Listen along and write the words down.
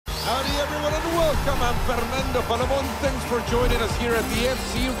Howdy everyone and welcome. I'm Fernando Palamon. Thanks for joining us here at the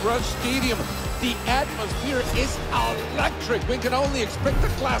FC Rush Stadium. The atmosphere is electric. We can only expect a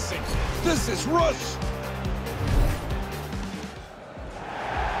classic. This is Rush.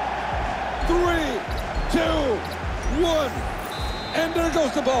 3, 2, 1. And there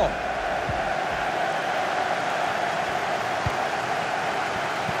goes the ball.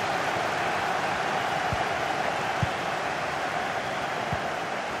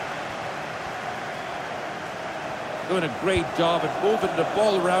 Doing a great job at moving the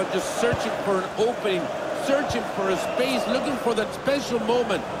ball around, just searching for an opening, searching for a space, looking for that special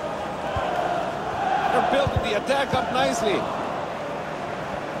moment. They're building the attack up nicely.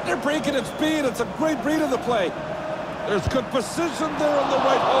 They're breaking at speed. It's a great read of the play. There's good position there on the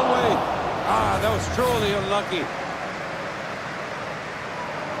right hallway. Ah, that was truly unlucky.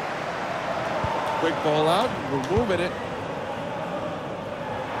 Quick ball out, we're moving it.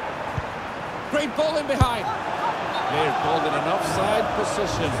 Great ball in behind. They're called in an offside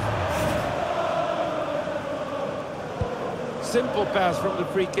position. Simple pass from the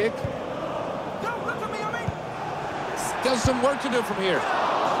free kick. Still some work to do from here.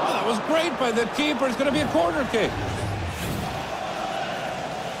 Oh, that was great by the keeper. It's going to be a corner kick.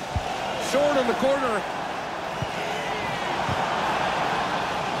 Short in the corner.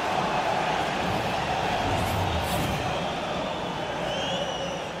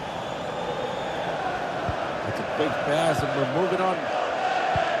 Big pass, and we're moving on.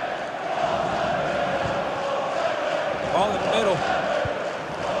 Ball in the middle.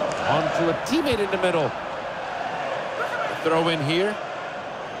 On to a teammate in the middle. Throw in here.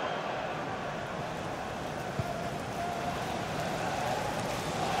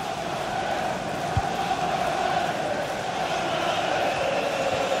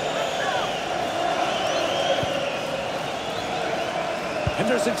 And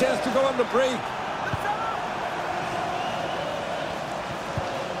there's a chance to go on the break.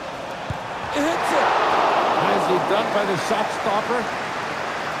 Done by the shot stopper.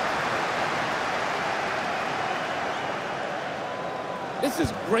 This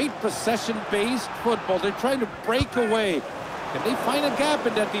is great possession-based football. They're trying to break away. Can they find a gap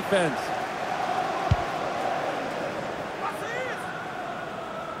in that defense?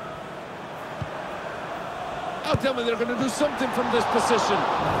 Now tell me they're going to do something from this position.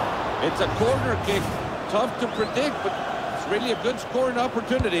 It's a corner kick. Tough to predict, but it's really a good scoring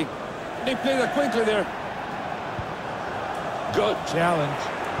opportunity. They played it quickly there. Good challenge.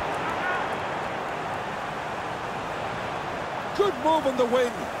 Good move on the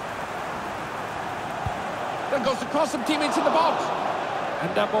wing. That goes across some teammates in the box.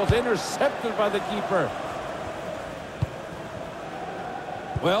 And that ball's intercepted by the keeper.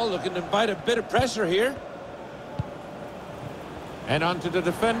 Well, looking to invite a bit of pressure here. And onto the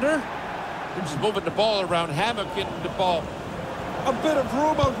defender. They're just moving the ball around, hammocking the ball. A bit of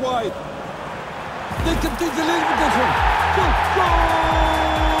room out wide. They can take the lead with this one. Good goal!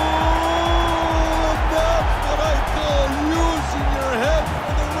 That's what I call using your head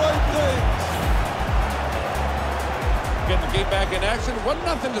for the right things. Get the game back in action.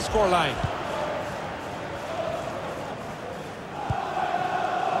 1-0 the scoreline.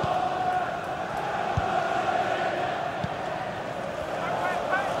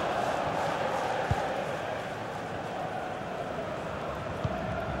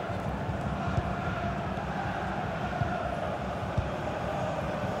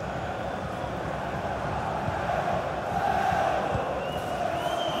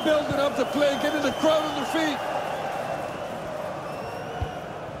 Building up the play, getting the crowd on their feet.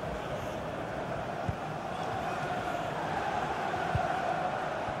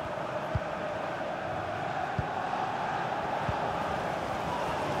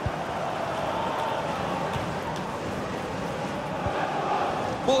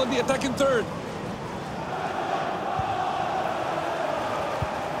 Ball in the attacking third.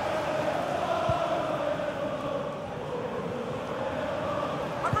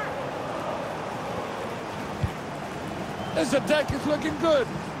 This attack is looking good.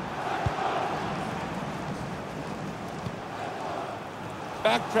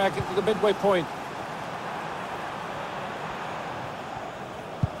 Backtracking to the midway point.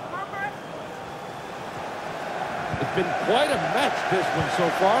 It's been quite a match, this one so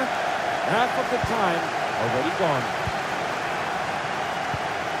far. Half of the time already gone.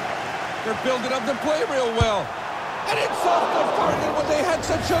 They're building up the play real well. And it's off the target when they had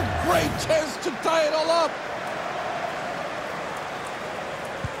such a great chance to tie it all up.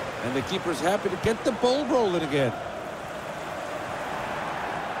 And the keeper's happy to get the ball rolling again.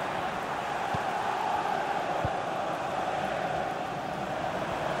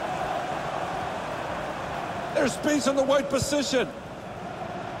 There's space on the wide position.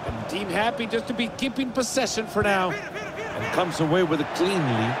 And team happy just to be keeping possession for now. And comes away with it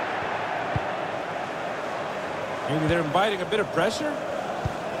cleanly. Maybe they're inviting a bit of pressure.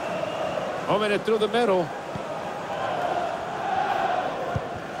 Moving it through the middle.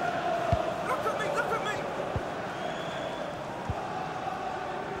 Look at me, look at me.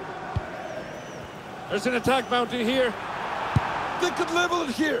 There's an attack mounting here. They could level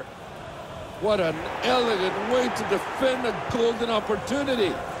it here. What an elegant way to defend a golden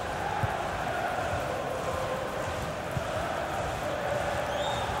opportunity.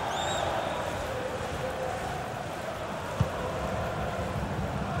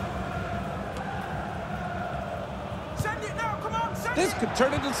 Send it now, come on, send This it. could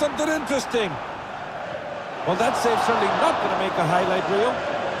turn into something interesting. Well, that save's certainly not going to make a highlight reel.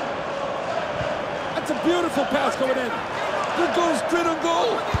 That's a beautiful pass going in. There goes straight on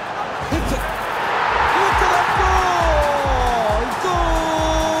goal. Hits it. Look at that goal!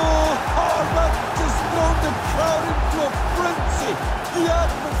 Goal! Oh, that just thrown the crowd into a frenzy. The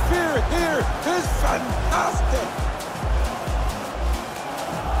atmosphere here is fantastic.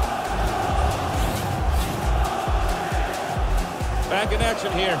 Back in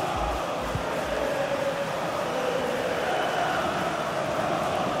action here.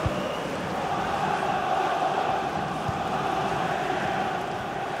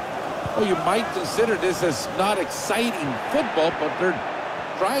 Well, you might consider this as not exciting football, but they're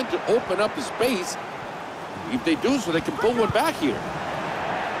trying to open up the space. If they do so, they can pull one back here.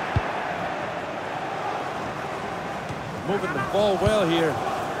 Moving the ball well here.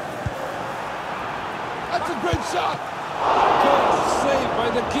 That's a great shot. Good save by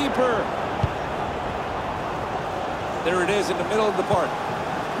the keeper. There it is in the middle of the park.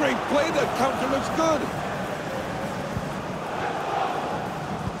 Great play. That counter looks good.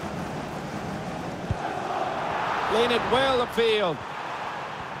 Playing it well upfield.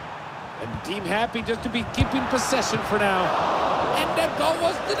 And team happy just to be keeping possession for now. And that goal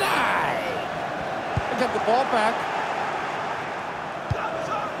was denied. They got the ball back.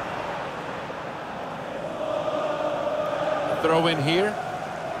 A throw in here.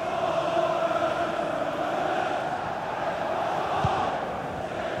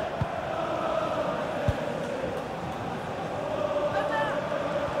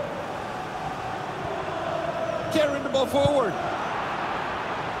 Carrying the ball forward.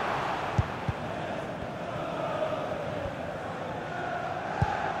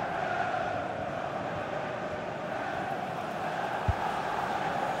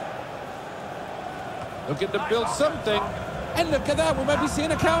 Looking to build something. And look at that, we might be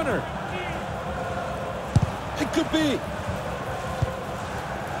seeing a counter. It could be.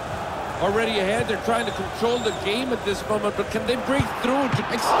 Already ahead, they're trying to control the game at this moment, but can they break through to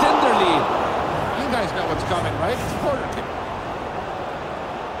extend their lead? You guys know what's coming, right? It's a corner kick.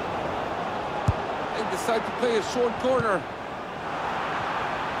 They decide to play a short corner.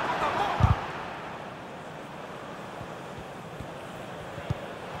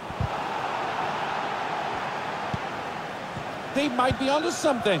 They might be onto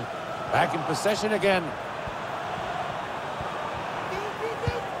something. Back in possession again.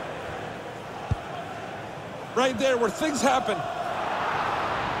 Right there where things happen.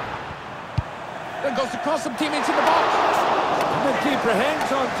 There goes to cross some teammates in the box. And the keeper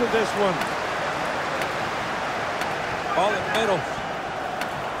hangs on to this one. Ball in the middle.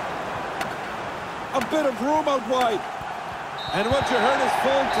 A bit of room out wide. And what you heard is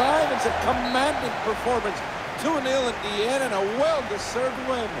full time. It's a commanding performance. 2-0 at the end and a well-deserved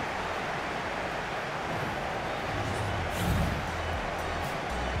win.